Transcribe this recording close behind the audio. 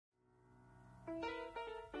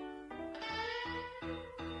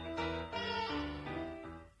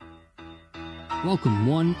Welcome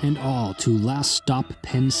one and all to Last Stop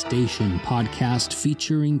Penn Station podcast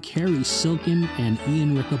featuring Cary, Silkin, and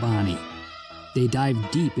Ian Riccaboni. They dive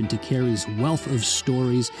deep into Cary's wealth of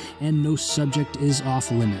stories, and no subject is off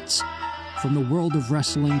limits. From the world of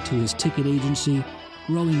wrestling to his ticket agency,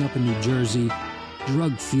 growing up in New Jersey,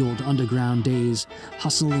 drug-fueled underground days,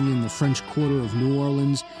 hustling in the French Quarter of New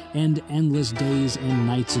Orleans, and endless days and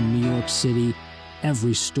nights in New York City,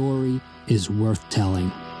 every story is worth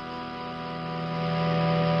telling.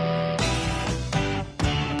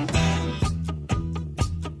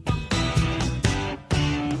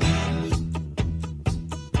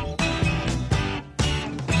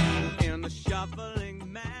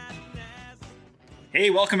 Hey,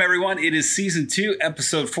 welcome everyone. It is season 2,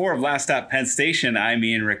 episode 4 of Last Stop Penn Station. I'm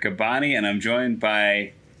Ian Riccaboni, and I'm joined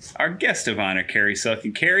by our guest of honor, Cary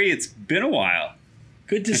Silkin. Cary, it's been a while.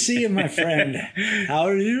 Good to see you, my friend. How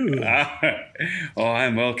are you?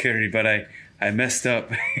 I'm well, Cary, but I messed up.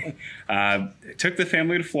 Took the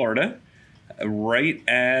family to Florida right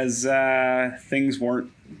as things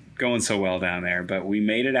weren't going so well down there, but we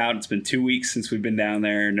made it out. It's been 2 weeks since we've been down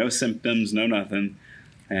there. No symptoms, no nothing.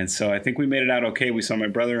 And so I think we made it out okay. We saw my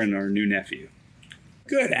brother and our new nephew.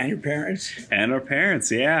 Good. And your parents. And our parents,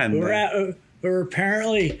 yeah. And we're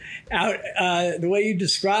apparently out. The way you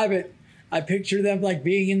describe it, I picture them like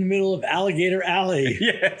being in the middle of Alligator Alley.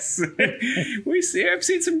 Yes. I've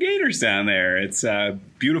seen some gators down there. It's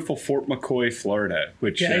beautiful Fort McCoy, Florida,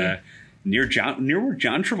 which near where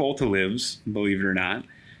John Travolta lives, believe it or not,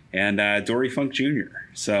 and Dory Funk Jr.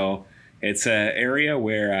 So it's an area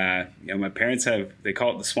where my parents they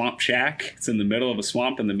call it the Swamp Shack. It's in the middle of a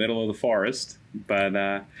swamp in the middle of the forest. But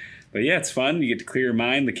yeah, it's fun. You get to clear your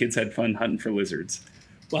mind. The kids had fun hunting for lizards.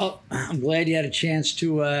 Well, I'm glad you had a chance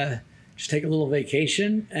to just take a little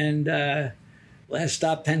vacation. And Last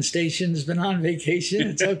Stop Penn Station has been on vacation.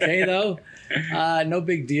 It's okay, though. No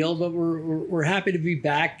big deal. But we're happy to be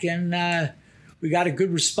back. And we got a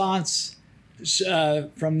good response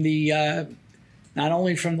from the not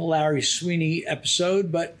only from the Larry Sweeney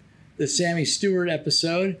episode, but the Sammy Stewart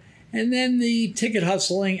episode, and then the ticket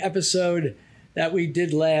hustling episode that we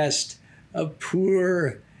did last of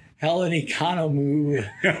poor Helen Economou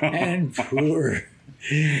and poor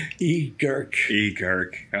E. Girk. E.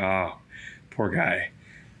 Girk. Oh, poor guy.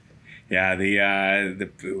 Yeah, the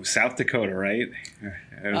South Dakota, right?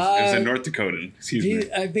 It was in North Dakota. Excuse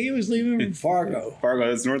me. I think he was leaving from Fargo. Fargo,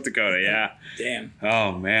 that's North Dakota, yeah. Damn.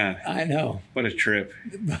 Oh, man. I know. What a trip.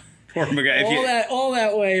 Poor guy. All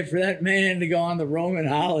that way for that man to go on the Roman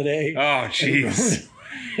holiday. Oh, jeez.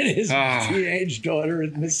 And his teenage daughter.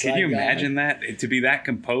 Can you imagine that? To be that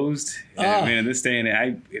composed? I mean, in this day and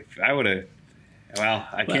age, if I would have,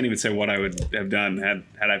 I can't even say what I would have done had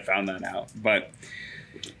I found that out. But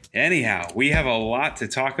anyhow, we have a lot to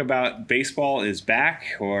talk about. Baseball is back,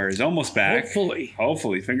 or is almost back.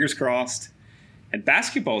 Hopefully, fingers crossed. And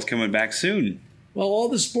basketball is coming back soon. Well, all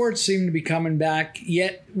the sports seem to be coming back,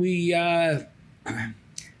 yet we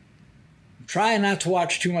try not to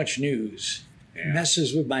watch too much news. Yeah. It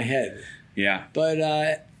messes with my head. Yeah.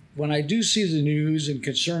 But when I do see the news and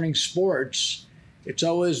concerning sports, it's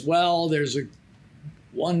always, there's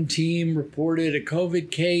one team reported a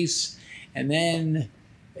COVID case, and then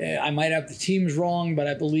I might have the teams wrong, but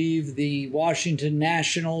I believe the Washington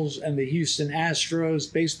Nationals and the Houston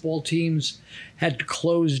Astros baseball teams had to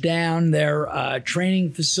close down their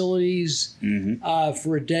training facilities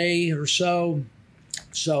for a day or so.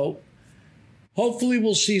 So hopefully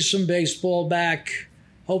we'll see some baseball back.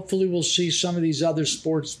 Hopefully we'll see some of these other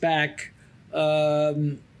sports back.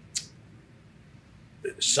 Some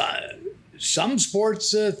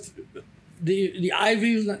sports... The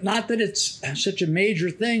Ivy, not that it's such a major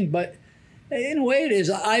thing, but in a way it is.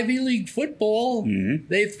 Ivy League football,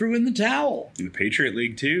 they threw in the towel. And the Patriot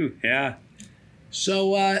League too, yeah.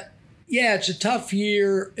 So, it's a tough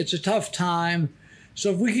year. It's a tough time. So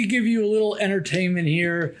if we could give you a little entertainment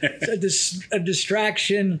here, a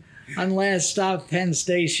distraction on Last Stop Penn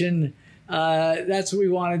Station, that's what we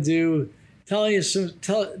want to do. Telling you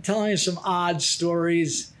some odd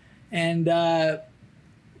stories, and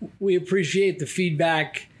we appreciate the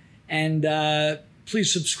feedback, and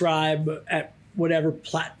please subscribe at whatever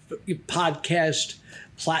podcast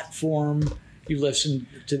platform you listen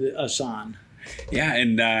to us on. Yeah,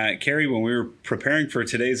 and Cary, when we were preparing for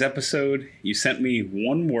today's episode, you sent me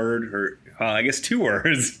one word, or I guess 2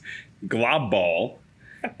 words, Glob Ball,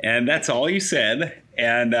 and that's all you said.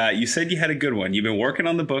 And you said you had a good one. You've been working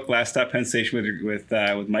on the book Last Stop Penn Station with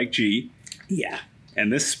Mike G. Yeah.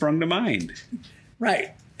 And this sprung to mind.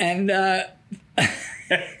 Right. And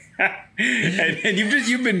and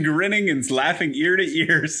you've been grinning and laughing ear to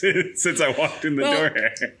ear since I walked in the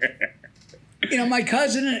door. My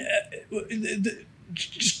cousin,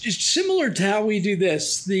 just similar to how we do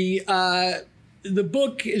this. The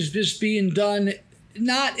book is just being done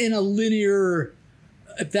not in a linear,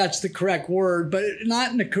 if that's the correct word, but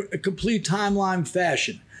not in a complete timeline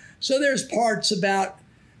fashion. So there's parts about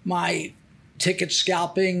my ticket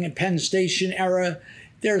scalping and Penn Station era.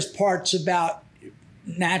 There's parts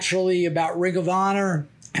naturally about Ring of Honor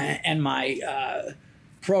and my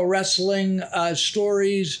pro wrestling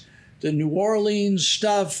stories, the New Orleans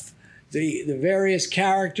stuff, the various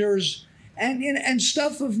characters, and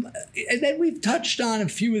stuff of that we've touched on a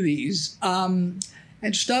few of these,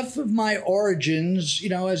 and stuff of my origins,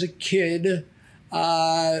 as a kid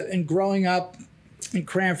and growing up in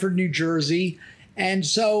Cranford, New Jersey. And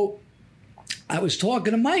so I was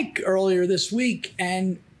talking to Mike earlier this week,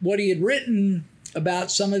 and what he had written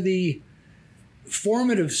about some of the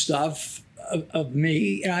formative stuff of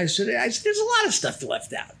me. And I said, there's a lot of stuff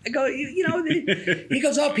left out. I go, he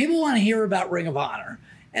goes, oh, people want to hear about Ring of Honor.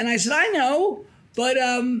 And I said, I know, but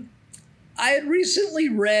I had recently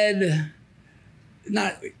read,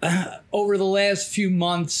 over the last few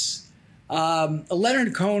months, a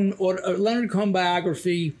Leonard Cohen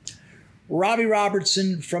biography, Robbie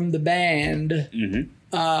Robertson from the band,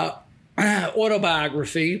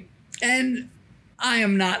 autobiography, and I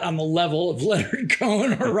am not on the level of Leonard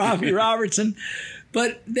Cohen or Robbie Robertson,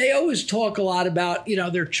 but they always talk a lot about,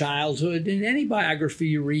 their childhood. In any biography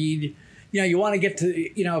you read, you want to get to,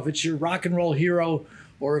 if it's your rock and roll hero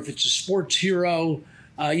or if it's a sports hero,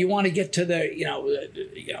 you want to get to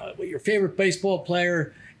your favorite baseball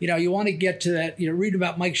player. You want to get to that, read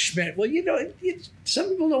about Mike Schmidt. Well, some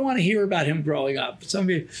people don't want to hear about him growing up.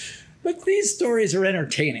 But these stories are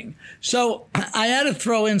entertaining. So I had to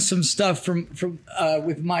throw in some stuff from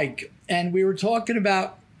with Mike. And we were talking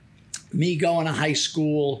about me going to high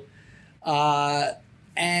school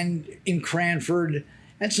and in Cranford.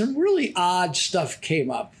 And some really odd stuff came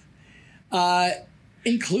up.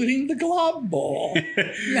 Including the Glob Ball.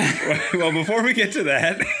 Well, before we get to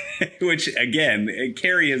that, which again,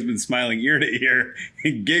 Cary has been smiling ear to ear,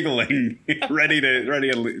 giggling, ready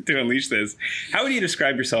to unleash this. How would you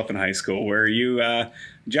describe yourself in high school? Were you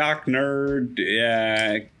jock, nerd,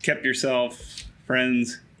 kept yourself,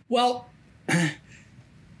 friends? Well,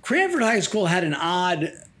 Cranford High School had an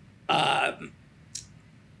odd, I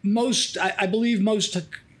believe most,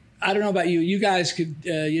 I don't know about you. You guys could,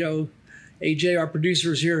 AJ, our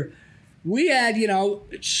producers here, we had,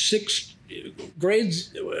 6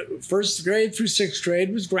 grades, first grade through 6th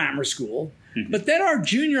grade was grammar school. Mm-hmm. But then our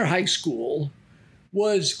junior high school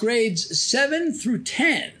was grades 7 through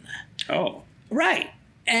 10. Oh. Right.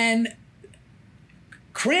 And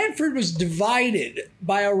Cranford was divided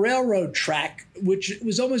by a railroad track, which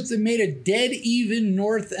was almost made a dead even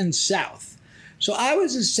north and south. So I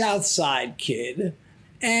was a South Side kid,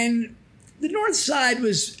 and the North Side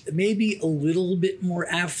was maybe a little bit more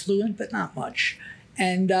affluent, but not much.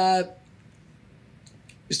 And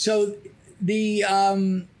so we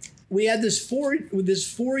had this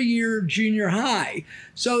 4-year junior high.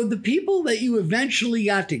 So the people that you eventually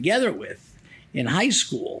got together with in high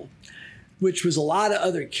school, which was a lot of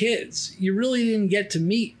other kids, you really didn't get to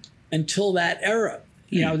meet until that era,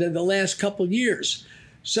 the last couple of years.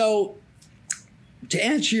 So to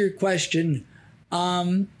answer your question,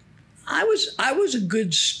 I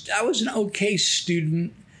was an okay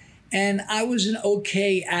student, and I was an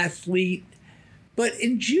okay athlete, but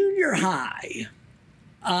in junior high,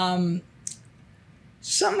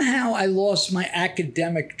 somehow I lost my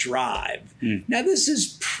academic drive. Now this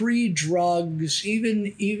is pre-drugs,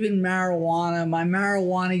 even marijuana. My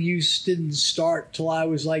marijuana use didn't start till I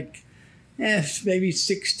was like, maybe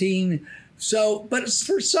 16. So, but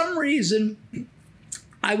for some reason,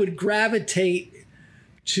 I would gravitate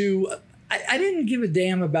to, I didn't give a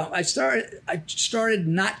damn about, I started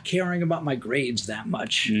not caring about my grades that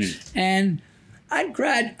much. And I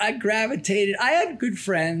gravitated, I had good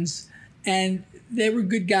friends and they were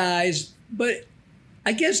good guys, but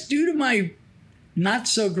I guess due to my not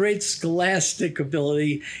so great scholastic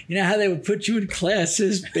ability, how they would put you in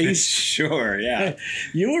classes based. Sure, yeah.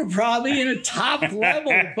 You were probably in a top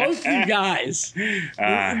level, both you guys.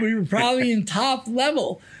 We were probably in top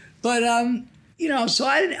level. But, so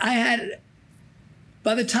I had,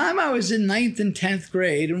 by the time I was in 9th and 10th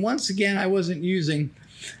grade, and once again, I wasn't using,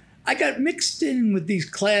 I got mixed in with these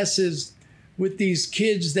classes with these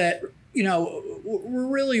kids that, were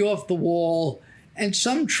really off the wall and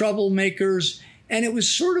some troublemakers. And it was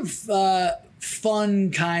sort of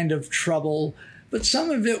fun kind of trouble, but some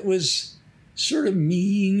of it was sort of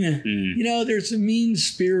mean. You know, there's a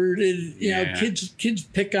mean-spirited, you know, kids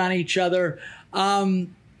pick on each other.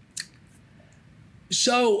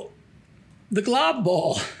 So the Glob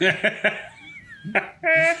Ball.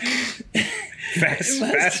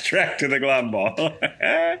 Fast track to the Glob Ball.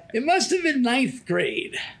 It must have been 9th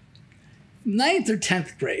grade. 9th or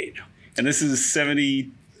 10th grade. And this is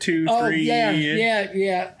 72, Oh, 3?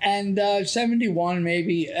 yeah. And 71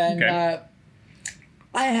 maybe. And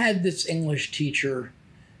I had this English teacher,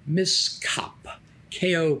 Miss Kopp,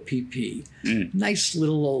 Kopp. Nice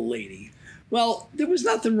little old lady. Well, there was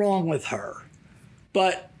nothing wrong with her,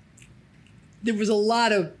 but there was a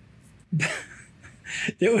lot of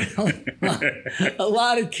a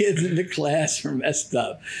lot of kids in the class were messed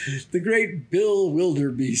up. The great Bill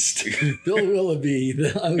Wildebeest, Bill Willoughby,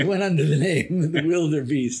 went under the name of the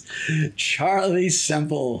Wildebeest. Charlie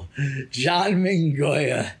Semple, John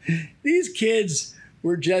Mingoya. These kids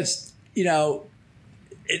were just, you know,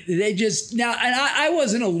 they just, now, and I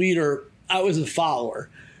wasn't a leader, I was a follower.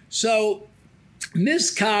 So Miss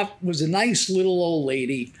Kopp was a nice little old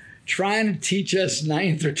lady trying to teach us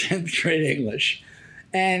 9th or 10th grade English.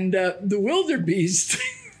 And the Wildebeest,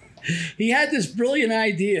 he had this brilliant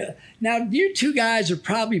idea. Now, you two guys are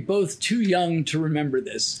probably both too young to remember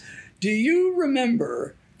this. Do you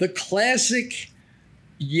remember the classic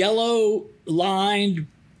yellow-lined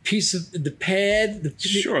piece of the pad?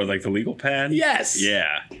 Sure, like the legal pad? Yes.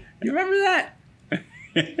 Yeah. You remember that?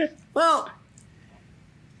 Well,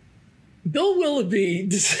 Bill Willoughby,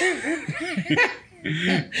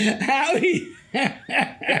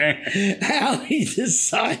 how he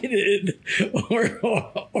decided or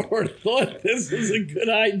thought this was a good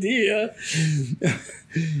idea,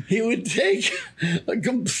 he would take a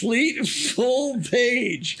complete full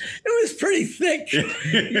page. It was pretty thick.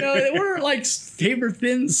 You know, they weren't like paper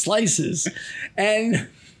thin slices. And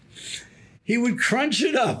he would crunch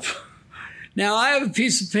it up. Now, I have a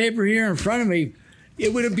piece of paper here in front of me.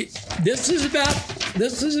 It would have been. This is about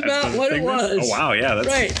what it was. Oh wow, yeah, that's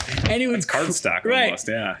right. And he would cardstock almost.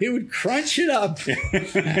 Yeah, he would crunch it up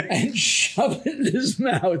and shove it in his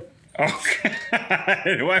mouth. Oh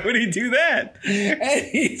God! Why would he do that? And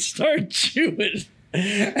he'd start chewing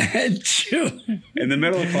and chewing in the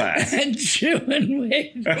middle of class and chewing.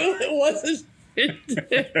 Wait, it wasn't.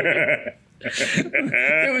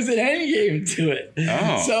 There was an end game to it.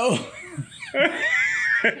 Oh, so.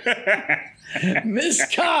 Miss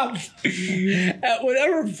Kopp, at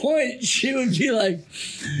whatever point, she would be like,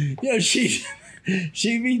 you know, she'd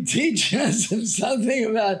be teaching us something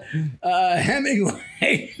about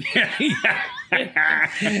Hemingway.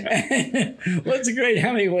 What's a great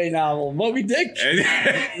Hemingway novel? Moby Dick,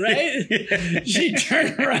 right? She'd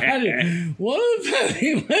turn around and one of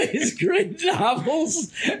Hemingway's great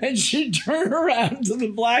novels, and she'd turn around to the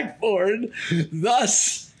blackboard,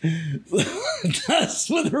 thus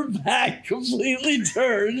with her back completely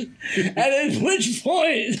turned, and at which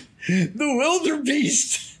point the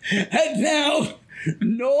Wildebeest had now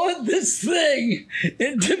gnawed this thing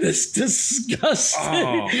into this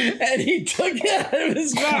disgusting, and he took it out of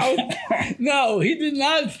his mouth. No, he did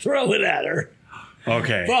not throw it at her.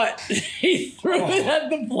 Okay. But he threw it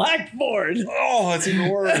at the blackboard. Oh, that's even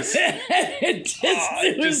worse.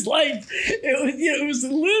 it was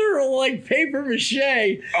literal like paper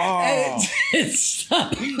mache. Oh. And it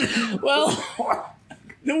stopped. Well,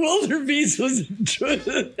 the Wildebeest was he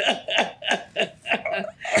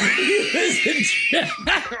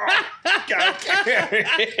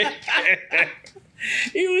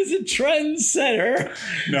was a trendsetter.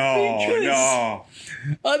 No.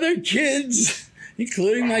 Other kids,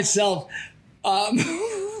 including myself,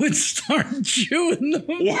 would start chewing them.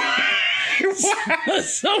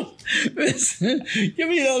 So, give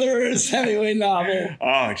me another Ernest Hemingway novel.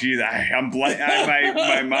 Oh, geez, I'm blank.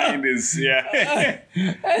 My mind is, yeah.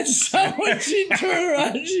 And so when she turned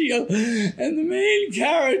around, she goes, and the main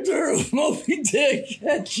character of Moby Dick,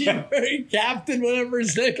 and she very Captain, whatever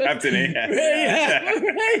his name. Captain Ahab.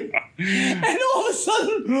 Right. And all of a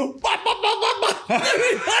sudden,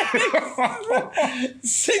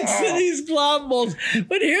 6 of these Glob Balls.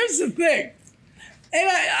 But here's the thing. And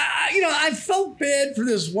I felt bad for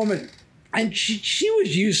this woman, and she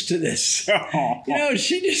was used to this. You know,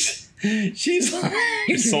 she's like,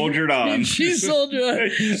 soldiered on. She soldiered on.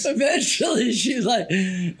 Eventually, she's like,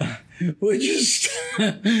 would you stop?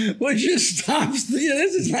 You know,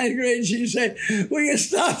 this is 9th grade. She'd say, will you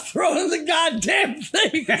stop throwing the goddamn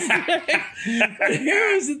thing? But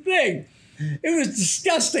here was the thing. It was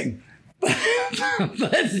disgusting. But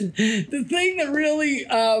the thing that really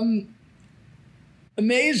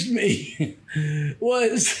amazed me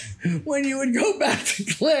was when you would go back to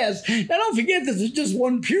class. Now, don't forget, this is just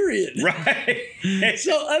one period. Right.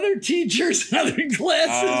 So other teachers and other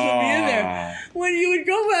classes would be in there. When you would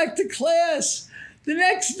go back to class, the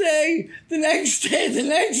next day, the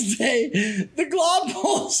glob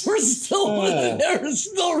balls were still they were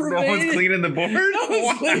still remaining. No one's cleaning the board? No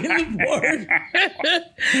one's cleaning the board.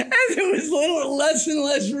 And there was less and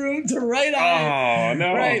less room to write on it. Oh,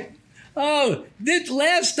 no. Right. Oh, this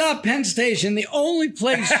Last Stop Penn Station, the only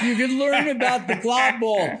place you could learn about the Glob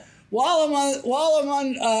Ball. While I'm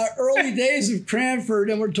on early days of Cranford,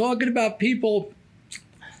 and we're talking about people,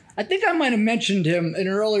 I think I might have mentioned him in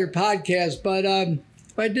an earlier podcast, but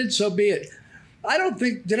if I did, so be it. I don't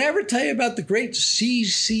think, did I ever tell you about the great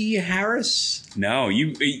C.C. Harris? No,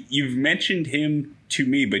 you've mentioned him to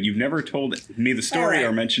me, but you've never told me the story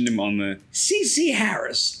or mentioned him on the... C.C.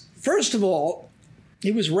 Harris, first of all,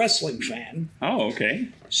 he was a wrestling fan. Oh, okay.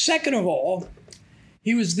 Second of all,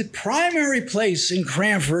 he was the primary place in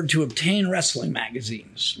Cranford to obtain wrestling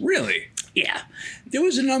magazines. Really? Yeah. There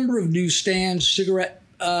was a number of newsstands, cigarette,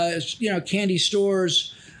 candy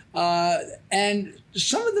stores, and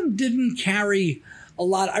some of them didn't carry a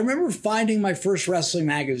lot. I remember finding my first wrestling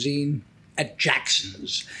magazine at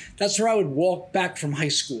Jackson's. That's where I would walk back from high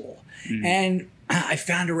school. Mm-hmm. And I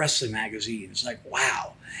found a wrestling magazine. It's like,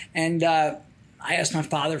 wow. And I asked my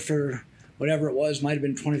father for whatever it was, might have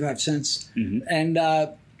been 25 cents. Mm-hmm. And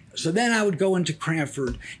so then I would go into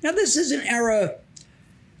Cranford. Now, this is an era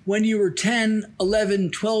when you were 10, 11,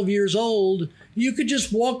 12 years old, you could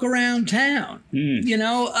just walk around town. Mm. You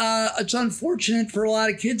know, it's unfortunate for a lot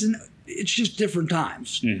of kids, and it's just different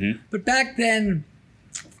times. Mm-hmm. But back then,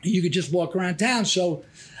 you could just walk around town. So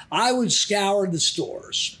I would scour the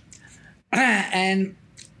stores. And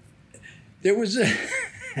there was a...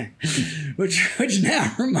 which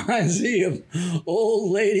now reminds me of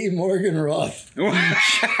old lady Morgan Roth.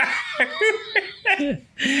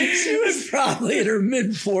 She was probably in her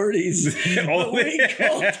mid-40s. But we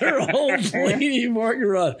called her old lady Morgan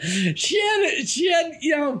Roth. She had,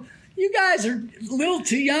 you know, you guys are a little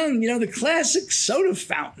too young, you know, the classic soda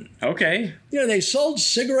fountain. Okay. You know, they sold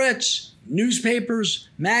cigarettes, newspapers,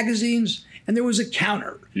 magazines, and there was a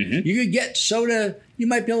counter. Mm-hmm. You could get soda. You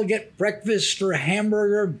might be able to get breakfast or a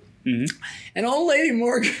hamburger. Mm-hmm. And old lady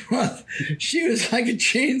Morgan Roth, she was like a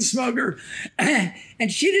chain smoker.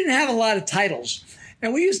 And she didn't have a lot of titles.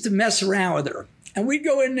 And we used to mess around with her. And we'd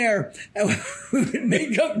go in there and we would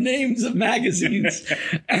make up names of magazines.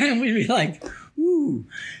 And we'd be like, ooh,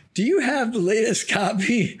 do you have the latest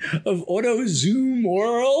copy of Auto Zoom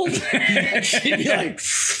World? And she'd be like,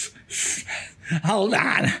 hold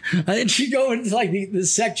on. And she'd go into like the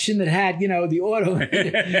section that had, you know, the auto.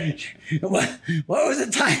 what was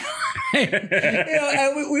the title? You know,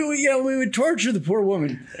 and we would torture the poor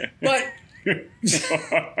woman. But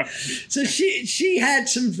so she had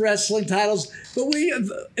some wrestling titles, but we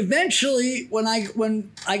eventually, when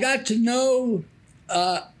I got to know,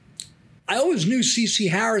 I always knew C.C.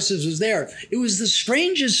 Harris's was there. It was the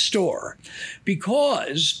strangest store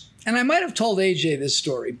because, and I might have told AJ this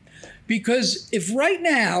story, because if right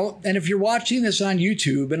now, and if you're watching this on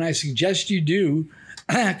YouTube, and I suggest you do,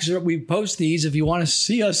 because we post these if you want to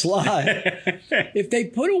see us live, if they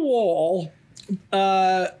put a wall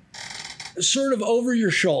sort of over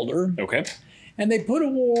your shoulder, okay, and they put a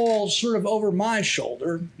wall sort of over my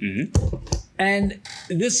shoulder, mm-hmm. and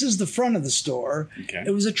this is the front of the store, okay.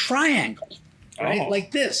 It was a triangle, right,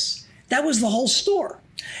 like this. That was the whole store.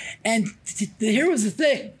 And here was the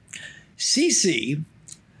thing. CC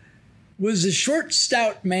was a short,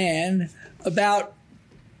 stout man, about,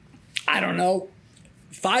 I don't know,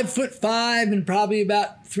 5'5" and probably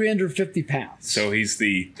about 350 pounds. So he's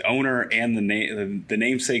the owner, and the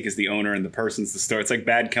namesake is the owner, and the person's the store. It's like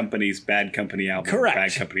Bad Company's Bad Company album. Correct.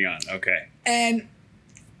 Bad Company on. Okay. And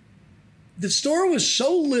the store was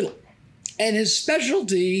so little, and his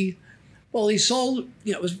specialty, well, he sold,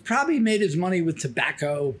 you know, it was probably made his money with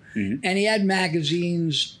tobacco, mm-hmm. and he had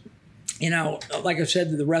magazines. You know, like I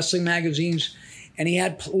said, the wrestling magazines, and he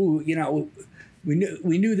had, you know, we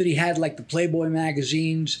knew that he had like the Playboy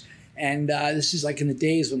magazines, and this is like in the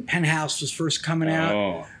days when Penthouse was first coming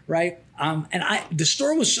out, right? And the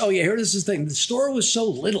store was this is the thing, the store was so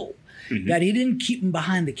little mm-hmm. that he didn't keep them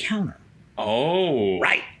behind the counter. Oh,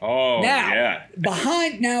 right. Oh, now, yeah.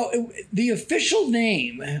 The official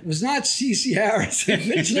name was not C.C. Harris. The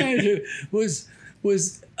official name was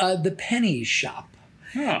the Penny Shop.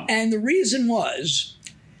 Huh. And the reason was,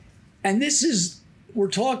 and this is, we're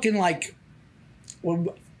talking like when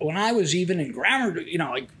I was even in grammar, you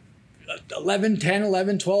know, like 11, 10,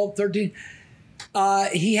 11, 12, 13,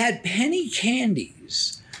 he had penny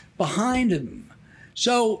candies behind him.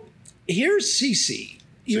 So here's Cece.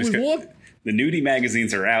 You would walk. The nudie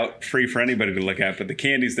magazines are out, free for anybody to look at, but the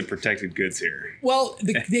candy's the protected goods here. Well,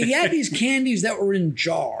 they had these candies that were in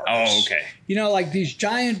jars. Oh, okay. You know, like these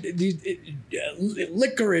giant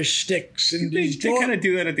licorice sticks. And they kind of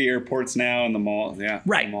do that at the airports now and the malls. Yeah.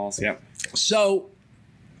 Right. The malls, yeah. So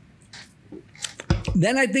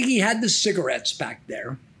then I think he had the cigarettes back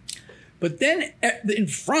there. But then in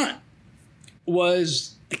front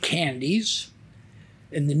was the candies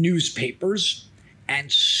and the newspapers and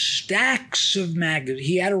stacks of magazines.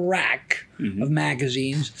 He had a rack of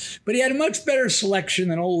magazines, but he had a much better selection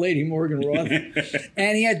than old lady Morgan Roth.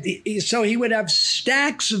 And so he would have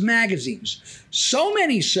stacks of magazines. So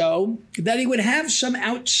many so that he would have some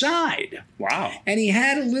outside. Wow. And he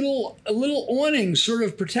had a little awning sort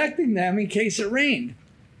of protecting them in case it rained.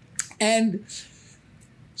 And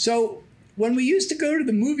so when we used to go to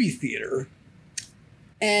the movie theater,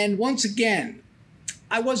 and once again,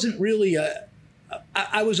 I wasn't really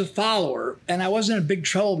I was a follower, and I wasn't a big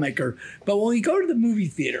troublemaker. But when we go to the movie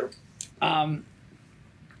theater, one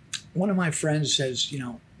of my friends says,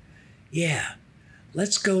 yeah,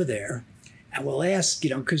 let's go there. And we'll ask,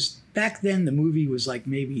 because back then the movie was like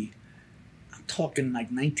maybe, I'm talking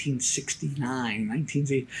like 1969,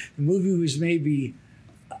 1980. The movie was maybe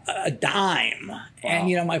a dime. Wow.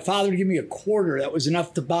 And, my father would give me a quarter. That was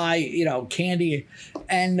enough to buy, candy.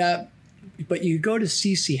 And, but you go to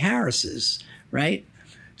C.C. Harris's, right?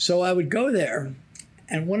 So I would go there,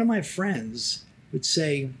 and one of my friends would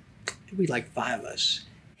say, it'd be like 5 of us,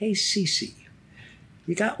 hey, C.C.,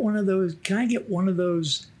 you got one of those, can I get one of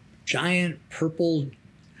those giant purple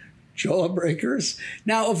Jawbreakers?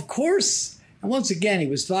 Now, of course, and once again, he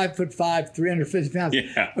was 5'5", 350 pounds.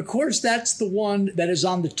 Yeah. Of course, that's the one that is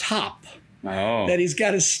on the top. Oh. That he's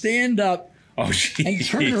got to stand up and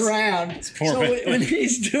turn around. So when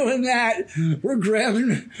he's doing that, we're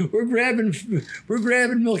grabbing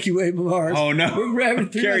Milky Way bars. Oh no! We're grabbing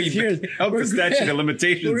Cary, help the statute of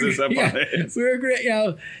limitations is up on it. We're great,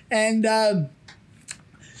 and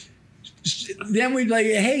then we'd like,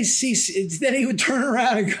 hey, Cece. Then he would turn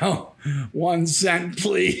around and go, 1 cent,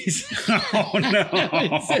 please. Oh no!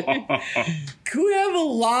 Could we have a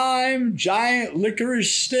lime giant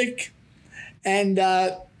licorice stick? And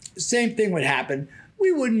same thing would happen.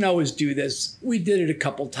 We wouldn't always do this. We did it a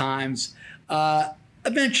couple times.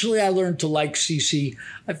 Eventually, I learned to like CC.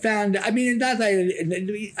 I found, not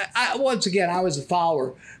that I once again, I was a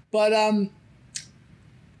follower. But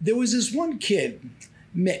there was this one kid,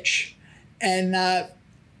 Mitch, and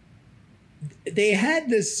they had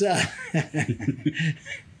this,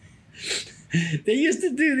 they used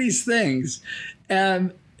to do these things.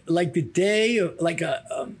 Like the day, like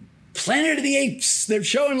a Planet of the Apes. They're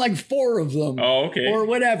showing like 4 of them. Oh, okay. Or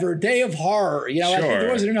whatever. Day of Horror. Sure. I think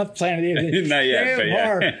there wasn't enough Planet of the Apes. Not yet, Day of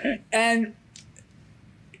Horror. And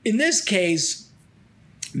in this case,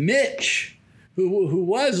 Mitch, who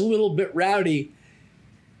was a little bit rowdy,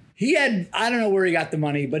 he had, I don't know where he got the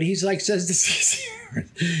money, but he's like, says to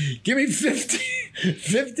CC, give me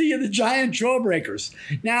 50 of the giant Jawbreakers.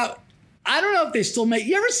 Now, I don't know if they still make.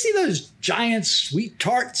 You ever see those giant sweet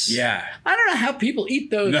tarts? Yeah. I don't know how people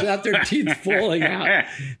eat those without their teeth falling out.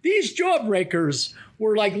 These Jawbreakers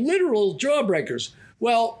were like literal Jawbreakers.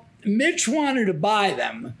 Well, Mitch wanted to buy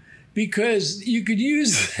them because you could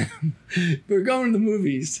use them. We're going to the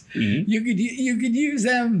movies. Mm-hmm. You could use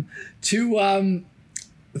them to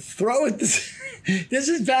throw at this. This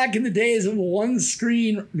is back in the days of a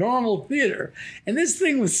one-screen normal theater, and this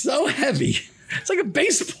thing was so heavy. It's like a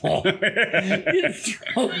baseball. You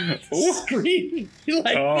throw the screen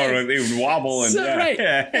like this. They would wobble and right.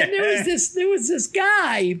 And there was this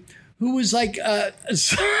guy who was like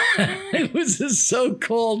it was a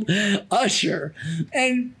so-called usher,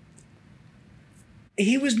 and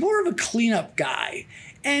he was more of a cleanup guy.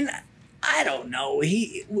 And I don't know.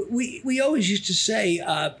 We always used to say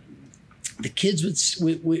the kids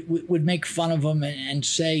would make fun of him and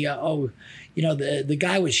say, the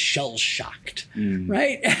guy was shell-shocked,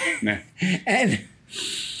 right? And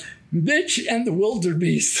Mitch and the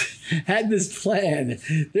Wildebeest had this plan.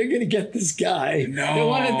 They're going to get this guy.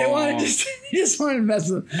 No. They just wanted to mess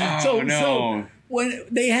with him. So when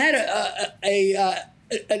they had an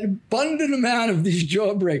abundant amount of these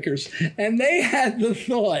Jawbreakers, and they had the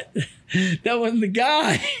thought that when the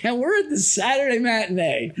guy, and we're at the Saturday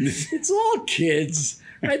matinee, it's all kids,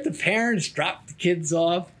 right? The parents drop the kids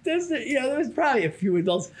off. There was probably a few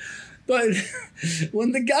adults. But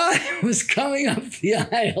when the guy was coming up the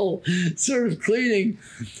aisle, sort of cleaning,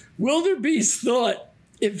 Wildebeest thought,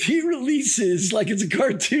 if he releases, like it's a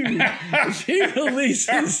cartoon, if he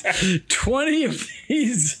releases 20 of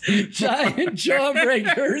these giant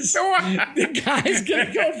Jawbreakers, the guy's going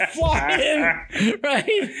to go flying,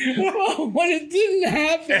 right? Well, when it didn't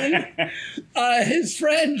happen, his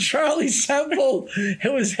friend Charlie Semple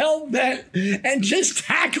was hell-bent and just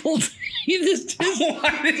tackled. He just tackled.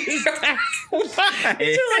 These are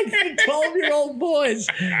like 12-year-old boys,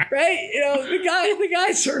 right? You know, the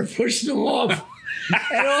guy sort of pushed them off.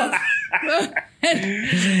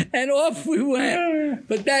 And off we went.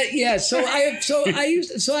 But that, yeah. So I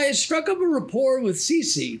struck up a rapport with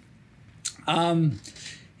CC.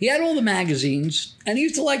 He had all the magazines, and he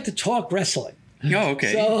used to like to talk wrestling. Oh,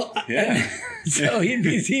 okay. So yeah. So he'd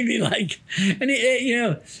be like, and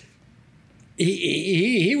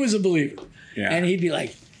he was a believer, yeah. And he'd be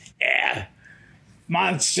like, yeah,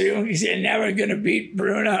 Monsoon, you're never gonna beat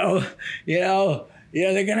Bruno, you know.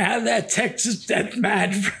 Yeah, they're going to have that Texas death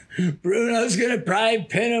match. Bruno's going to probably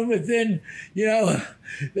pin him within,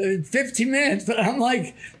 50 minutes. But I'm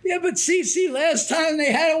like, yeah, but CC, last time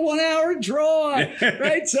they had a 1 hour draw,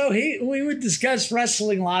 right? So we would discuss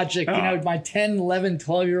wrestling logic, my 10, 11,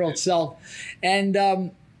 12-year-old self. And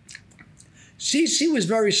CC was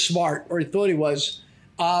very smart, or he thought he was.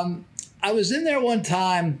 I was in there one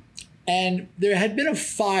time, and there had been a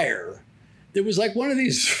fire. There was like one of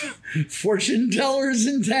these fortune tellers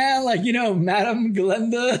in town, like, Madame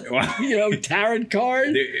Glenda, wow. Tarot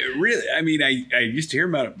cards. Really? I mean, I used to hear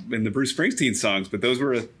about it in the Bruce Springsteen songs, but those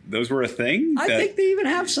were a thing? I think they even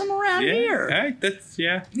have some around here. That's,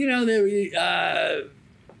 yeah.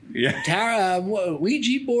 Tarot,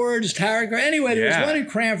 Ouija boards, tarot cards. Anyway, there was one in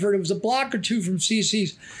Cranford. It was a block or two from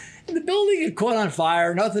CC's. And the building had caught on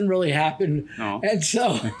fire. Nothing really happened. Oh. And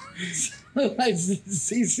so... Like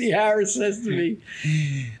C.C. Harris says to me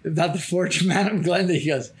about the fortune Madame Glenda, he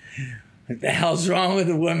goes, what the hell's wrong with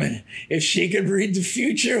the woman? If she could read the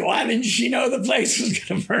future, why didn't she know the place was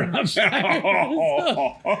going to burn up? So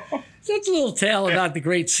that's a little tale about the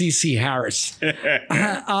great C.C. Harris.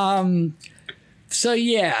 So,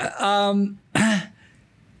 yeah.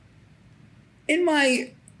 In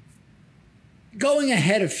my going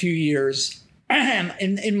ahead a few years,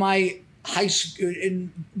 in my high school,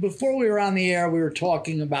 before we were on the air, we were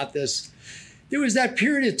talking about this. There was that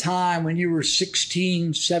period of time when you were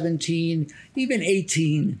 16, 17, even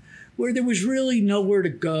 18, where there was really nowhere to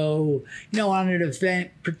go, on an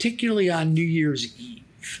event, particularly on New Year's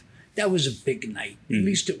Eve. That was a big night. At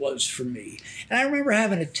least it was for me. And I remember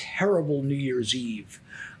having a terrible New Year's Eve.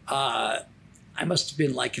 I must have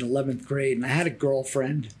been like in 11th grade, and I had a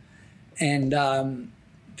girlfriend, and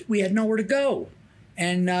we had nowhere to go.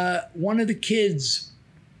 And one of the kids,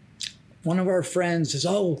 one of our friends says,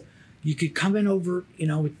 oh, you could come in over,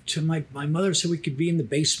 to my mother so we could be in the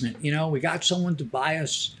basement. We got someone to buy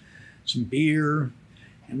us some beer,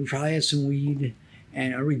 and we probably had some weed,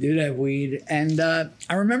 and we did have weed. And I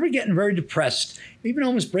remember getting very depressed, even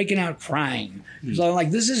almost breaking out crying. Because I'm like,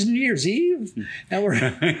 this is New Year's Eve, and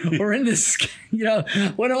we're in this,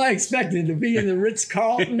 what am I expecting, to be in the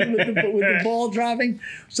Ritz-Carlton with the ball dropping?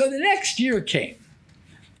 So the next year came.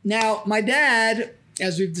 Now, my dad,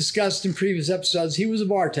 as we've discussed in previous episodes, he was a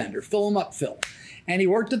bartender, Fill 'em Up Phil. And he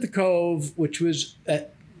worked at the Cove, which was a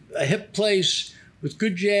hip place with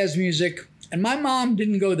good jazz music. And my mom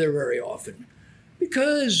didn't go there very often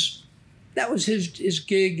because that was his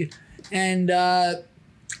gig. And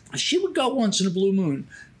she would go once in a blue moon.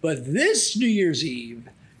 But this New Year's Eve,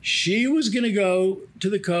 she was going to go to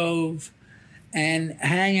the Cove and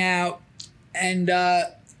hang out. And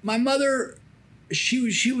my mother...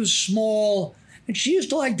 She was small, and she used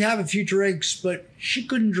to like to have a few drinks, but she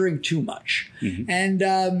couldn't drink too much.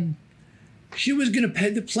 And she was going to pay.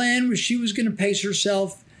 The plan was she was going to pace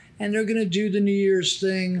herself, and they're going to do the New Year's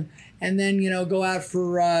thing, and then go out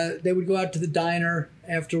for. They would go out to the diner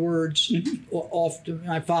afterwards. Off to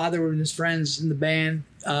my father and his friends in the band.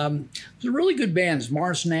 It was a really good band. It was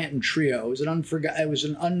Morrison Anton Trio. It was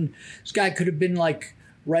this guy could have been like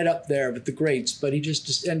right up there with the greats, but he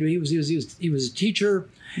was a teacher,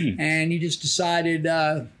 and he just decided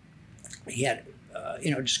he had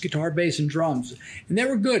just guitar, bass, and drums, and they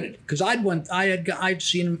were good because I'd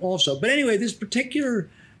seen them also. But anyway, this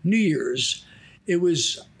particular New Year's, it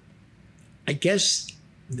was, I guess,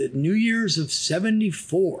 the New Year's of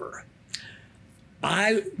 '74.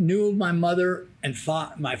 I knew my mother and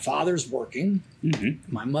my father's working,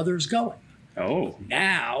 my mother's going. Oh.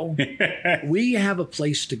 Now we have a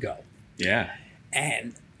place to go. Yeah.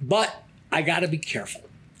 But I got to be careful.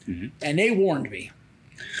 And they warned me.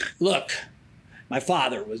 Look, my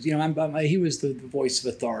father was, he was the voice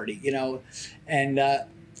of authority, and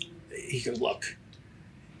he goes, look,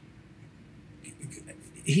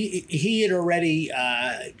 he had already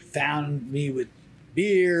found me with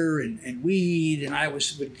beer and weed, and I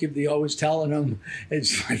always telling him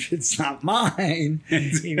it's not mine.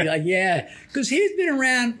 He'd be like, yeah, because he's been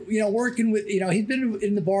around, working with, he's been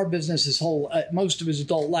in the bar business his whole most of his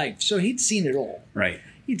adult life, so he'd seen it all. Right.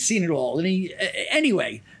 He'd seen it all, and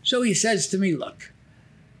anyway. So he says to me, "Look,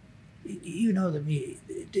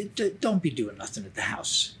 don't be doing nothing at the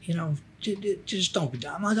house. Just don't be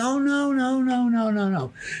doing." I'm like, "Oh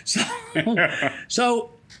no."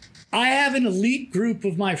 So I have an elite group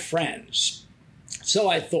of my friends. So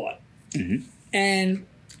I thought, and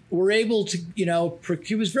we're able to,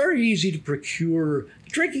 it was very easy to procure. The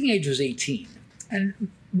drinking age was 18,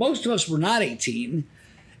 and most of us were not 18,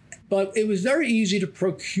 but it was very easy to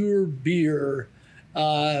procure beer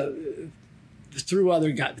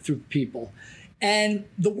through people. And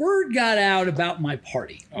the word got out about my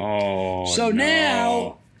party. Oh, so no.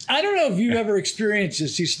 Now, I don't know if you've ever experienced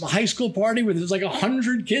this. The high school party where there's like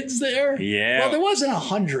 100 kids there. Yeah. Well, there wasn't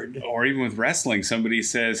 100. Or even with wrestling, somebody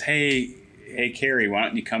says, hey, Cary, why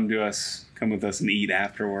don't you come with us and eat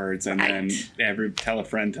afterwards? And then tell a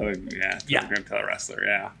friend, tell a wrestler.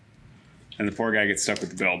 Yeah. And the poor guy gets stuck with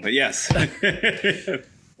the bill. But yes.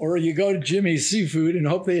 Or you go to Jimmy's Seafood and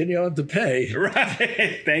hope they don't have to pay.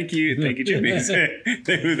 Right. Thank you, Jimmy's.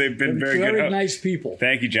 They've been very good. Very nice people.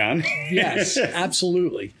 Thank you, John. Yes,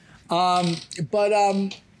 absolutely.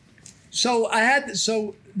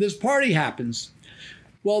 So this party happens.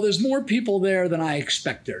 Well, there's more people there than I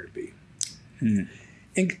expect there to be. And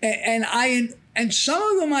some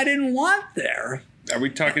of them I didn't want there. Are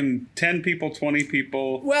we talking 10 people, 20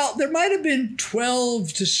 people? Well, there might have been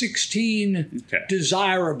 12 to 16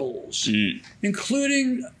 desirables,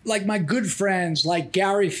 including like my good friends like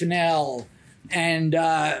Gary Fennell and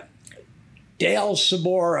Dale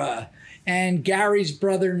Sabora and Gary's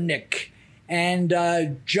brother Nick and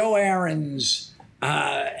Joe Aarons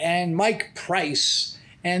and Mike Price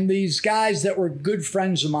and these guys that were good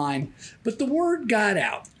friends of mine. But the word got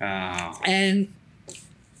out. Oh. And,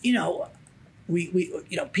 we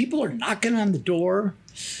people are knocking on the door,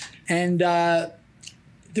 and there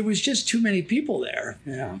was just too many people there.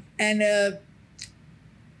 Yeah. And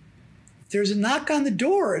there's a knock on the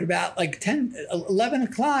door at about like 11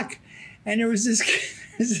 o'clock, and there was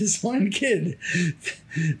this one kid,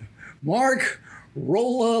 Mark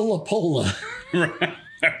Rolla Lapola.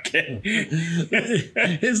 Okay.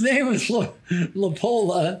 His name was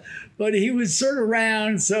Lapola, but he was sort of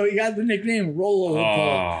round, so he got the nickname Rolla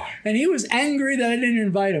Lapola. Oh. And he was angry that I didn't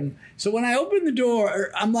invite him. So when I opened the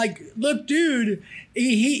door, I'm like, "Look, dude,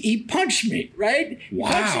 he punched me, right?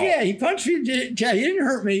 Wow. He punched me. He didn't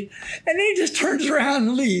hurt me." And then he just turns around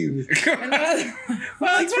and leaves. And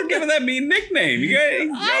thanks for giving that mean nickname.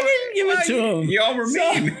 I didn't give it to him. Y'all were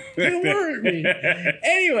mean. They weren't mean.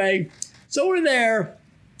 Anyway, so we're there.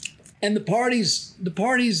 And the party's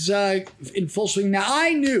in full swing. Now,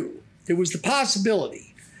 I knew there was the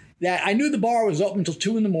possibility that I knew the bar was open until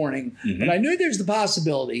 2 a.m, but I knew there's the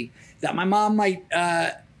possibility that my mom might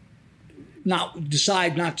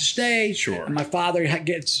decide not to stay. Sure. And my father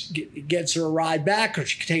gets her a ride back, or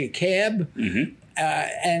she could take a cab.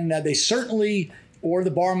 And they certainly, or the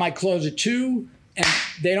bar might close at 2, and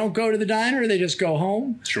they don't go to the diner; they just go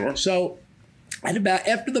home. Sure. So, at about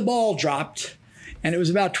after the ball dropped. And it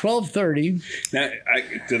was about 12:30. Now,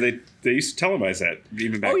 they used to televise that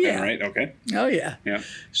even back then, right? Okay. Oh, yeah. Yeah.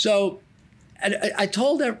 So I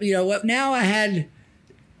told her, now I had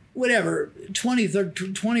whatever, 20,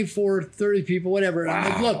 30, 24, 30 people, whatever. Wow.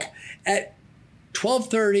 I'm like, look, at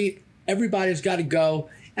 12:30, everybody's got to go.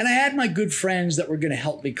 And I had my good friends that were going to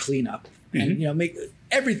help me clean up. And, make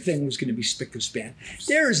everything was going to be spick and span.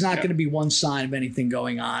 There is not going to be one sign of anything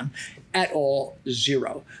going on at all,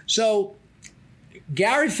 zero. So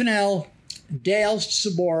Gary Fennell, Dale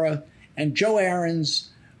Sabora, and Joe Aarons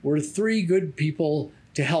were 3 good people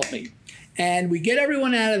to help me. And we get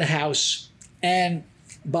everyone out of the house, and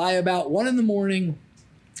by about 1 a.m,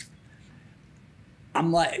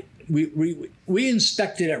 I'm like, we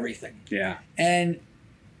inspected everything. Yeah. And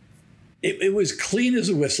it was clean as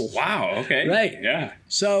a whistle. Wow, okay. Right. Yeah.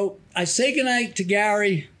 So I say goodnight to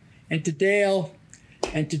Gary and to Dale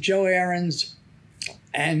and to Joe Aarons,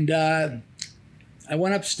 and I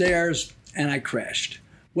went upstairs and I crashed.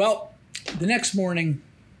 Well, the next morning,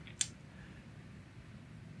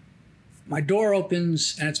 my door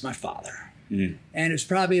opens and it's my father. And it's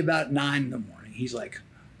probably about 9 a.m. He's like,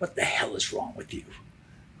 "What the hell is wrong with you?"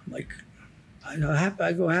 I'm like,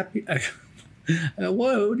 happy. What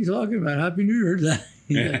are you talking about? Happy New Year.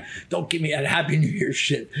 Like, "Don't give me that Happy New Year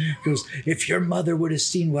shit." He goes, "If your mother would have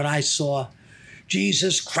seen what I saw,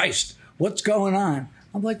 Jesus Christ, what's going on?"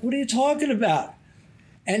 I'm like, what are you talking about?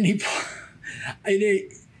 And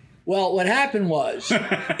well, what happened was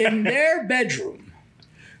in their bedroom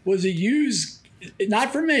was a used,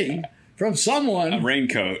 not for me, from someone. A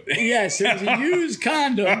raincoat. Yes, it was a used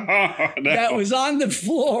condom that was on the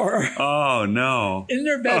floor. Oh, no. In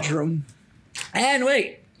their bedroom. And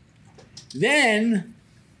wait, then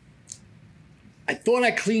I thought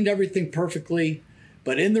I cleaned everything perfectly,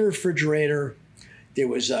 but in the refrigerator, there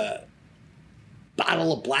was a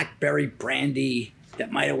bottle of blackberry brandy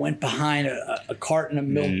that might have went behind a carton of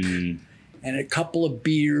milk and a couple of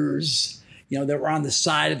beers, that were on the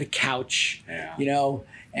side of the couch,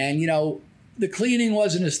 and, the cleaning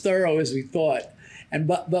wasn't as thorough as we thought.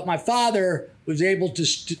 But my father was able to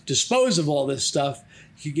dispose of all this stuff.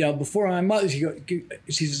 Before my mother, she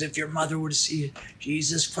says, if your mother were to see you,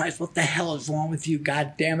 Jesus Christ, what the hell is wrong with you?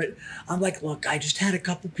 God damn it. I'm like, look, I just had a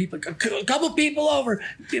couple people over,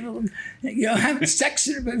 having sex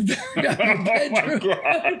in the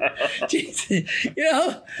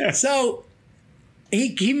bedroom. So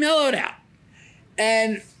he mellowed out.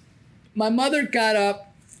 And my mother got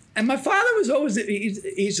up, and my father was always,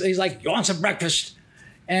 he's like, you want some breakfast?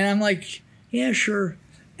 And I'm like, yeah, sure.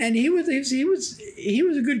 And he was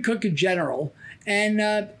a good cook in general,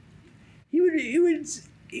 and he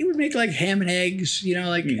would make like ham and eggs,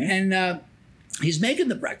 and he's making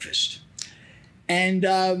the breakfast, and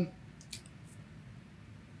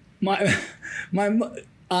my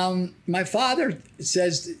father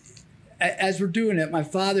says, as we're doing it, my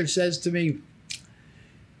father says to me,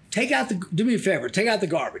 do me a favor, take out the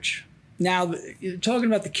garbage. Now, you're talking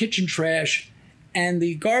about the kitchen trash, and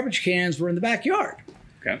the garbage cans were in the backyard.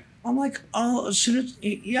 Okay. I'm like, oh, as soon as,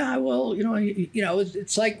 yeah, well,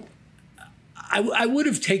 it's like, I would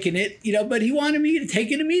have taken it, but he wanted me to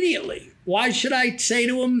take it immediately. Why should I say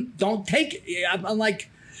to him, don't take it? I'm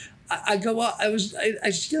like, I go, well, I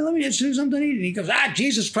said, let me, as soon as I'm done eating. He goes,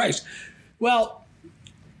 Jesus Christ. Well,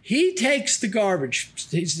 he takes the garbage.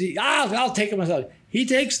 I'll take it myself. He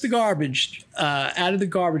takes the garbage out of the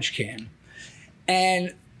garbage can,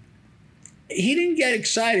 and he didn't get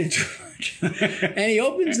excited too much. And he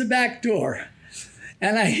opens the back door,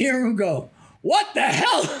 and I hear him go, what the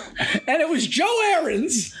hell? And it was Joe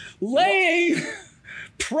Aarons laying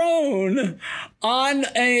prone on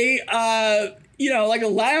a, like a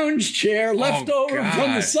lounge chair left over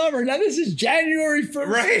from the summer. Now, this is January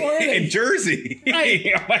 1st morning. In Jersey.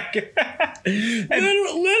 Right. Oh, my God.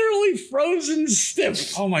 Literally frozen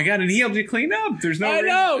stiff. Oh, my God. And he helped you clean up. There's no I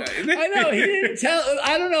know. He didn't tell.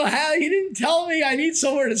 I don't know how. He didn't tell me I need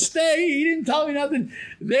somewhere to stay. He didn't tell me nothing.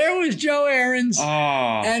 There was Joe Aarons. Oh.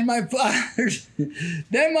 And my father.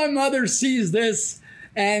 Then my mother sees this.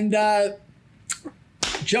 And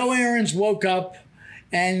Joe Aarons woke up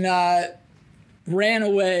and ran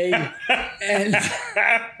away, and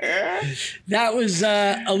that was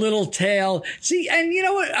a little tale. See, and you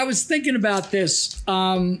know what? I was thinking about this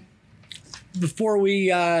before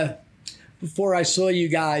I saw you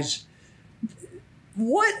guys.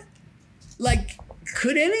 Could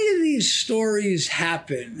any of these stories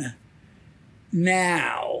happen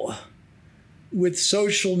now with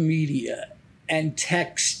social media and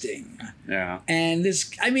texting? Yeah. And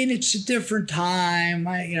it's a different time,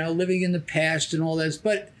 living in the past and all this,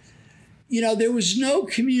 but, there was no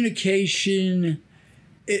communication.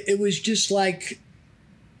 It was just like,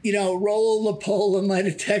 Rollo LaPola might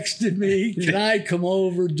have texted me, can I come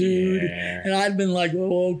over, dude? Yeah. And I'd been like,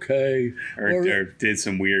 oh, okay. Or did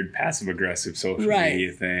some weird passive-aggressive social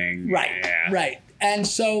media thing. Right, yeah. Right. And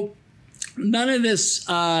so none of this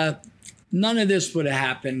would have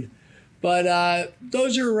happened. But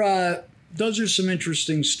those are some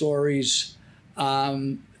interesting stories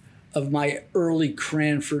of my early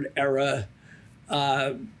Cranford era.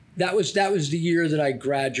 That was the year that I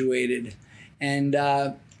graduated, and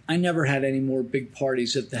I never had any more big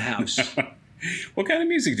parties at the house. What kind of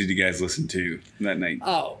music did you guys listen to that night?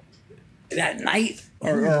 Oh, that night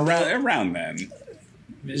or around then?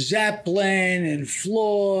 Zeppelin and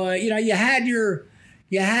Floyd. You had your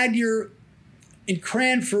in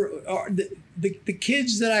Cranford, the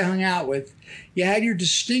kids that I hung out with, you had your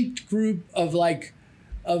distinct group of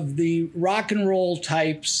the rock and roll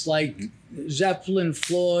types like Zeppelin,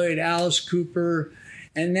 Floyd, Alice Cooper,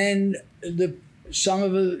 and then some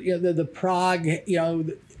of the prog,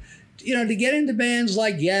 to get into bands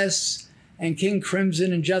like Yes and King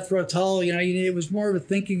Crimson and Jethro Tull, it was more of a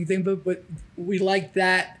thinking thing, but we liked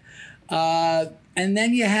that. And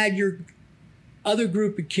then you had your other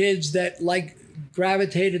group of kids that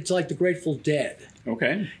gravitated to the Grateful Dead.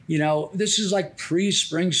 Okay. This is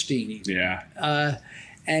pre-Springsteen. Yeah.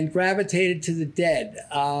 And gravitated to the Dead.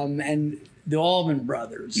 And the Allman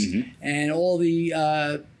Brothers and all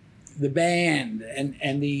the band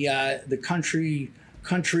and the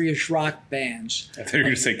countryish rock bands. I thought you were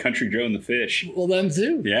going to say Country Joe and the Fish. Well, them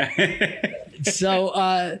too. Yeah. So,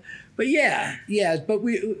 but but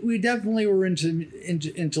we definitely were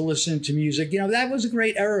into listening to music. You know, that was a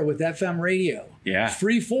great era with FM radio. Yeah.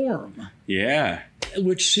 Free form. Yeah.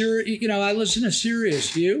 Which, you know, I listen to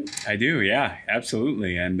Sirius. Do you? I do. Yeah,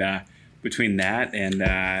 absolutely. And between that and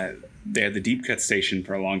they had the Deep Cut station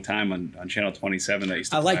for a long time on Channel 27. That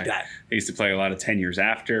used to like that. They used to play a lot of 10 Years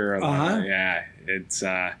After. Yeah. It's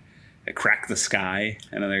Crack the Sky,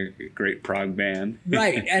 another great prog band.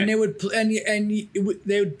 Right. And they would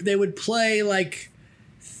they would play like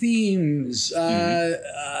themes,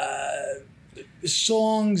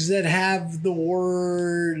 songs that have the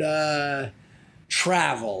word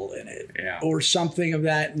travel in it, or something of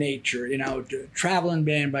that nature. You know, Traveling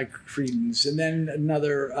Band by Creedence, and then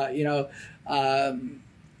another.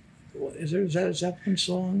 Is that a Zeppelin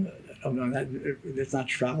song? Oh no, that's not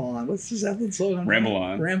Travel On. What's the Zeppelin song? Ramble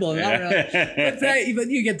On. Ramble On. I don't know. But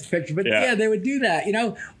you get the picture. But yeah, they would do that. You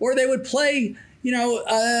know, or they would play. You know,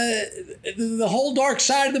 the whole Dark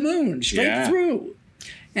Side of the Moon straight through,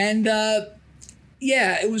 and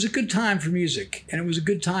it was a good time for music, and it was a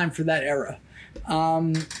good time for that era.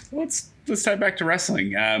 Let's tie back to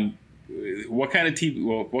wrestling. What kind of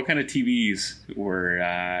TVs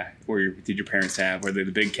did your parents have? Were they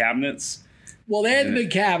the big cabinets? Well, they had the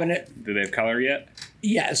big cabinet. Did they have color yet?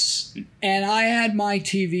 Yes, and I had my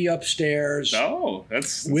TV upstairs. Oh,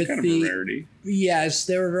 that's kind of a rarity. Yes,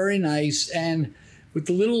 they were very nice, and with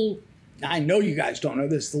the little. I know you guys don't know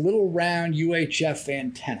this. The little round UHF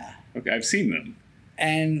antenna. Okay, I've seen them.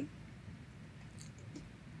 And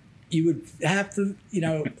you would have to, you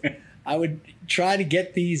know, I would try to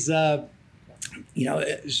get these, you know,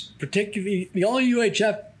 particularly the only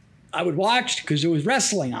UHF I would watch because there was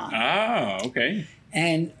wrestling on. Oh, okay.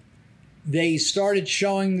 And they started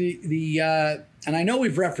showing the and I know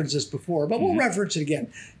we've referenced this before, but we'll reference it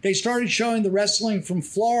again. They started showing the wrestling from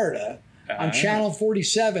Florida on Channel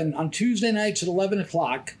 47 on Tuesday nights at 11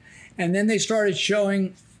 o'clock. And then they started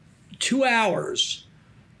showing 2 hours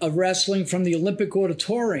of wrestling from the Olympic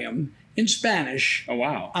Auditorium in Spanish. Oh,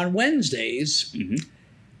 wow. On Wednesdays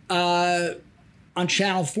on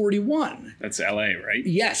Channel 41. That's LA, right?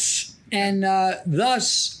 Yes. And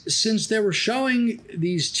thus, since they were showing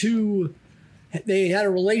these two, they had a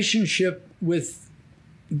relationship with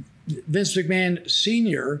Vince McMahon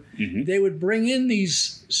Sr., they would bring in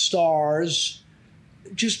these stars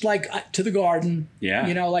just like to the Garden. Yeah.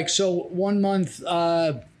 You know, like, so 1 month,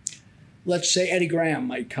 let's say Eddie Graham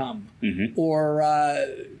might come, or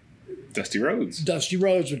Dusty Rhodes. Dusty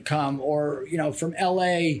Rhodes would come, or, you know, from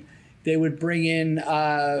L.A. they would bring in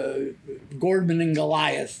Gordman and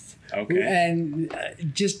Goliath, and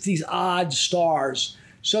just these odd stars.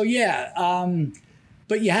 So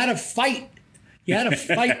but you had to fight. You had to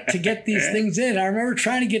fight to get these things in. I remember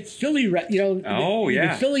trying to get Philly,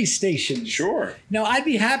 the Philly stations. Sure. No, I'd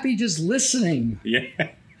be happy just listening. Yeah.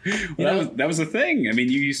 Well, that was the thing. I mean,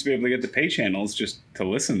 you used to be able to get the pay channels just to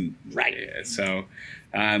listen. Right. So,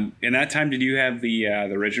 in that time, did you have the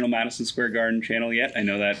original Madison Square Garden channel yet? I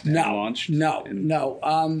know that launched. No.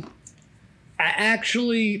 I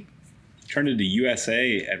actually turned into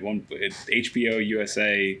USA at HBO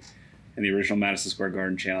USA and the original Madison Square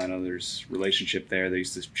Garden channel. I know there's relationship there. They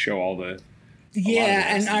used to show all the.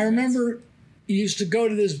 Yeah, and I remember we used to go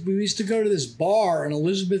to this bar in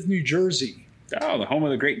Elizabeth, New Jersey. Oh, the home of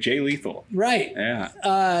the great Jay Lethal. Right.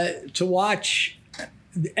 Yeah. To watch.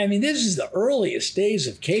 I mean, this is the earliest days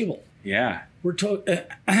of cable. Yeah.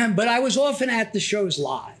 But I was often at the shows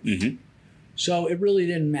live. So it really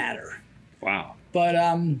didn't matter. Wow. But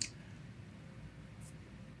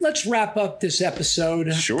let's wrap up this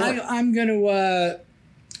episode. Sure. I'm going to.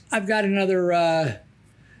 I've got another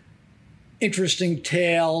interesting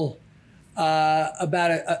tale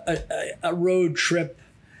about a road trip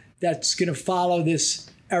that's going to follow this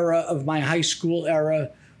era of my high school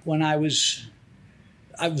era when I was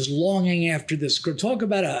longing after this. Talk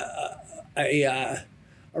about a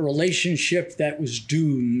relationship that was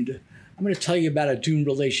doomed. I'm going to tell you about a doomed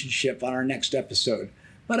relationship on our next episode.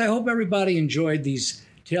 But I hope everybody enjoyed these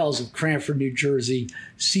tales of Cranford, New Jersey,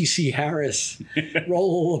 C.C. Harris,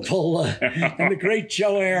 Rollo LaPola, and the great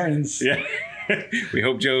Joe Aarons. Yeah. We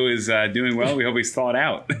hope Joe is doing well. We hope he's thawed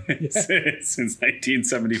out since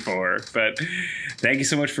 1974. But thank you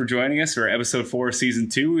so much for joining us for episode 4 of season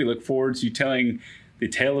 2. We look forward to telling the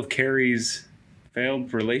tale of Cary's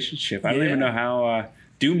failed relationship. I don't even know how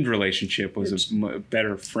doomed relationship was a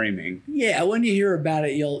better framing. Yeah, when you hear about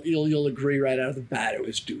it, you'll agree right out of the bat it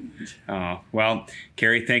was doomed. Well,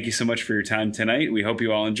 Cary, thank you so much for your time tonight. We hope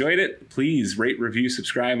you all enjoyed it. Please rate, review,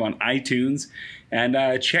 subscribe on iTunes,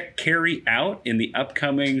 and check Cary out in the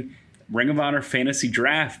upcoming Ring of Honor Fantasy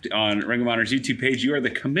Draft on Ring of Honor's YouTube page. You are the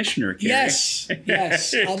commissioner, Cary. Yes.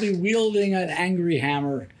 I'll be wielding an angry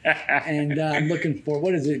hammer, and I'm looking for,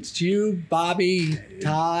 what is it? It's you, Bobby,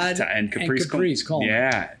 Todd, and Caprice Coleman.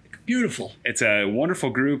 Yeah. Beautiful. It's a wonderful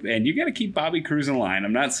group, and you got to keep Bobby cruising the line.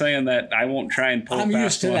 I'm not saying that I won't try and pull I'm a fast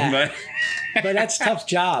used to one, that. But that's a tough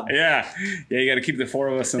job. Yeah, you got to keep the four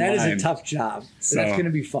of us in line. That is a tough job. So that's going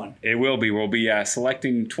to be fun. It will be. We'll be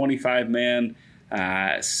selecting 25 men,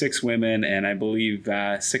 6 women, and I believe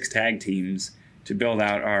 6 tag teams to build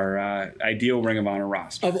out our ideal Ring of Honor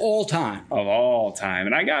roster of all time.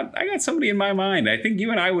 And I got somebody in my mind. I think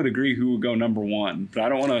you and I would agree who would go number 1, but I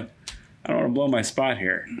don't want to blow my spot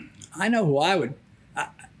here. I know who I would.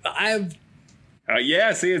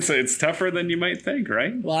 Yeah, see, it's tougher than you might think,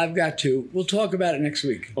 right? Well, I've got to. We'll talk about it next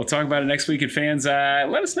week. We'll talk about it next week. And fans,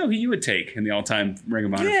 let us know who you would take in the all-time Ring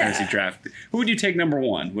of Honor Fantasy Draft. Who would you take number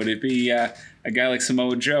 1? Would it be a guy like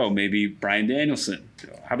Samoa Joe? Maybe Bryan Danielson?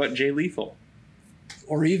 How about Jay Lethal?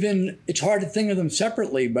 Or even, it's hard to think of them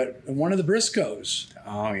separately, but one of the Briscoes.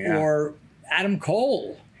 Oh, yeah. Or Adam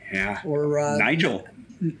Cole. Yeah. Or Nigel.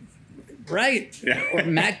 Right. Yeah. Or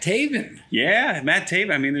Matt Taven. Yeah, Matt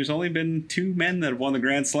Taven. I mean, there's only been 2 men that have won the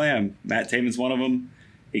Grand Slam. Matt Taven's one of them.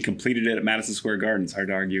 He completed it at Madison Square Garden. It's hard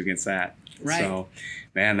to argue against that. Right. So,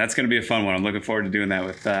 man, that's going to be a fun one. I'm looking forward to doing that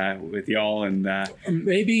with y'all. And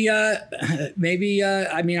maybe. I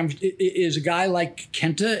mean, is a guy like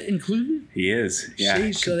Kenta included? He is. Yeah.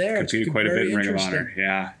 See, so there, competed quite a bit in Ring of Honor.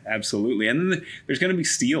 Yeah, absolutely. And then there's going to be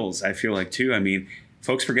steals, I feel like, too. I mean,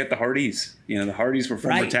 folks forget the Hardys. You know, the Hardys were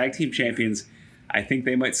former tag team champions. I think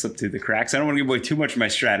they might slip through the cracks. I don't want to give away too much of my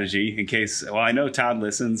strategy in case. Well, I know Todd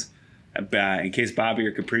listens. In case Bobby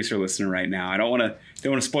or Caprice are listening right now, I don't want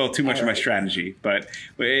to spoil too much of my strategy. But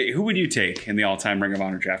who would you take in the all-time Ring of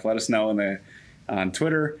Honor draft? Let us know on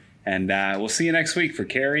Twitter, and we'll see you next week. For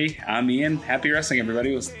Cary, I'm Ian. Happy wrestling,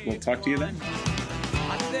 everybody. We'll talk to you then.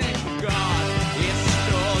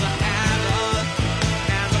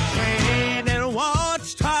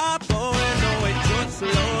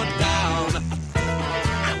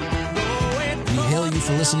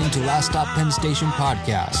 For listening to Last Stop Penn Station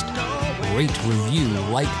podcast. Rate, review,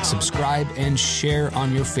 like, subscribe, and share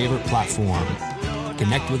on your favorite platform.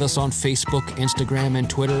 Connect with us on Facebook, Instagram, and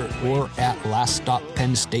Twitter, or at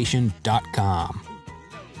laststoppennstation.com.